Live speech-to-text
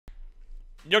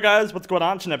Yo guys, what's going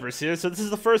on? Chenevers here. So this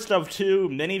is the first of two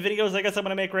mini videos I guess I'm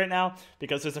going to make right now,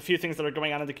 because there's a few things that are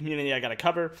going on in the community I got to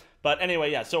cover. But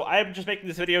anyway, yeah, so I'm just making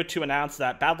this video to announce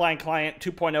that Badlion Client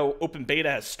 2.0 open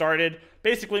beta has started.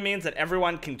 Basically means that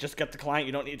everyone can just get the client.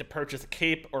 You don't need to purchase a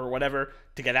cape or whatever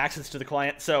to get access to the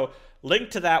client. So link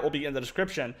to that will be in the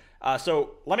description.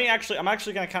 So I'm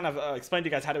actually going to kind of explain to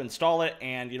you guys how to install it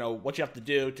and, you know, what you have to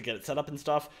do to get it set up and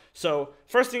stuff. So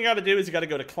first thing you got to do is you got to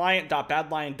go to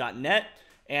client.badlion.net.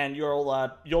 And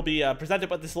you'll be presented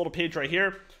with this little page right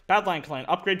here. Badlion Client,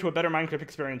 upgrade to a better Minecraft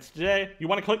experience today. You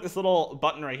want to click this little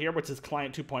button right here, which is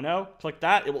Client 2.0. Click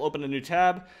that. It will open a new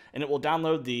tab, and it will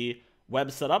download the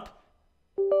web setup.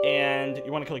 And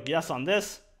you want to click yes on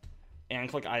this, and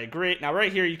click I agree. Now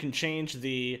right here, you can change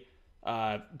the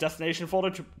destination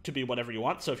folder to be whatever you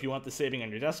want. So if you want the saving on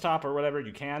your desktop or whatever,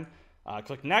 you can.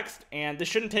 Click next, and this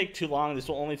shouldn't take too long. This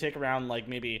will only take around like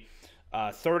maybe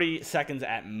 30 seconds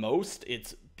at most.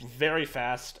 It's very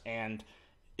fast, and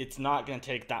it's not going to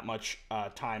take that much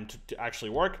time to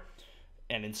actually work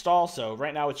and install. So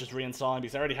right now it's just reinstalling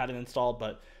because I already had it installed.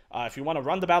 But if you want to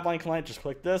run the Badlion client, just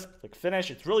click this, click finish.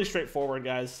 It's really straightforward,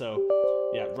 guys. So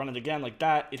yeah, run it again like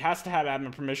that. It has to have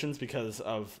admin permissions because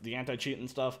of the anti-cheat and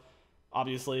stuff,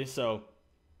 obviously. So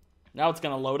now it's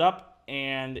going to load up,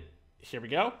 and here we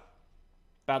go.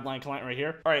 Badlion client right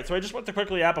here. All right, so I just want to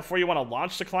quickly add, before you want to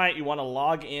launch the client, you want to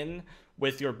log in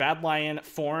with your Badlion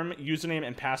form username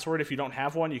and password. If you don't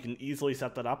have one, you can easily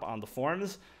set that up on the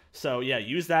forms. So yeah,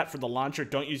 use that for the launcher.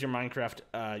 Don't use your Minecraft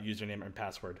username and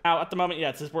password. Now at the moment, yeah,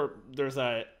 it says there's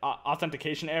a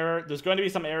authentication error. There's going to be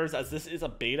some errors as this is a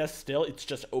beta still. It's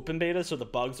just open beta, so the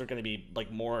bugs are going to be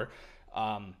like more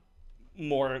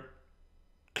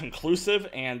conclusive,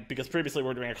 and because previously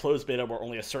we're doing a closed beta where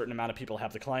only a certain amount of people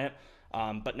have the client.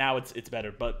 But now it's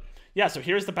better. But yeah, so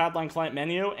here's the Badlion client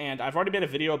menu, and I've already made a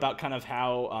video about kind of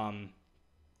how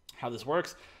this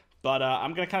works. But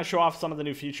I'm gonna kind of show off some of the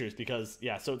new features because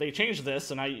yeah, so they changed this,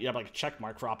 so now you have like a check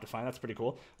mark for Optifine. That's pretty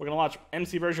cool. We're gonna launch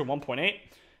MC version 1.8,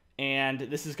 and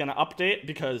this is gonna update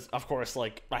because of course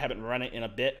like I haven't run it in a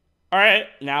bit. All right,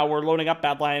 now we're loading up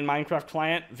Badlion Minecraft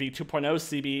client v2.0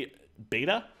 CB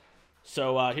beta.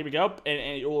 So here we go, and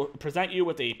it will present you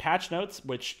with a patch notes,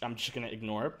 which I'm just going to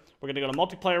ignore. We're going to go to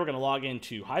multiplayer. We're going to log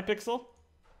into Hypixel.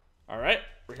 All right,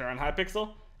 we're here on Hypixel,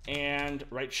 and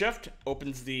right shift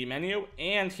opens the menu,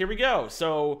 and here we go.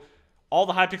 So all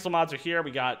the Hypixel mods are here. We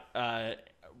got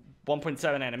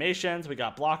 1.7 animations. We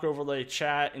got block overlay,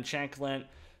 chat, enchantment,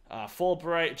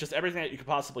 Fulbright, just everything that you could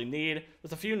possibly need.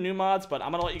 There's a few new mods, but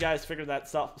I'm going to let you guys figure that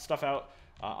stuff out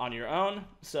on your own.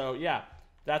 So yeah,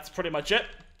 that's pretty much it.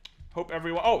 Hope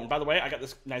everyone... Oh, and by the way, I got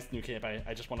this nice new cape.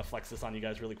 I just want to flex this on you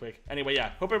guys really quick. Anyway,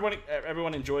 yeah. Hope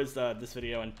everyone enjoys this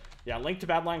video. And yeah, link to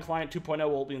Badlion Client 2.0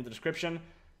 will be in the description.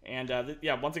 And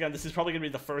yeah, once again, this is probably going to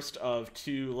be the first of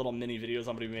two little mini videos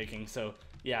I'm going to be making. So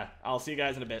yeah, I'll see you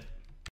guys in a bit.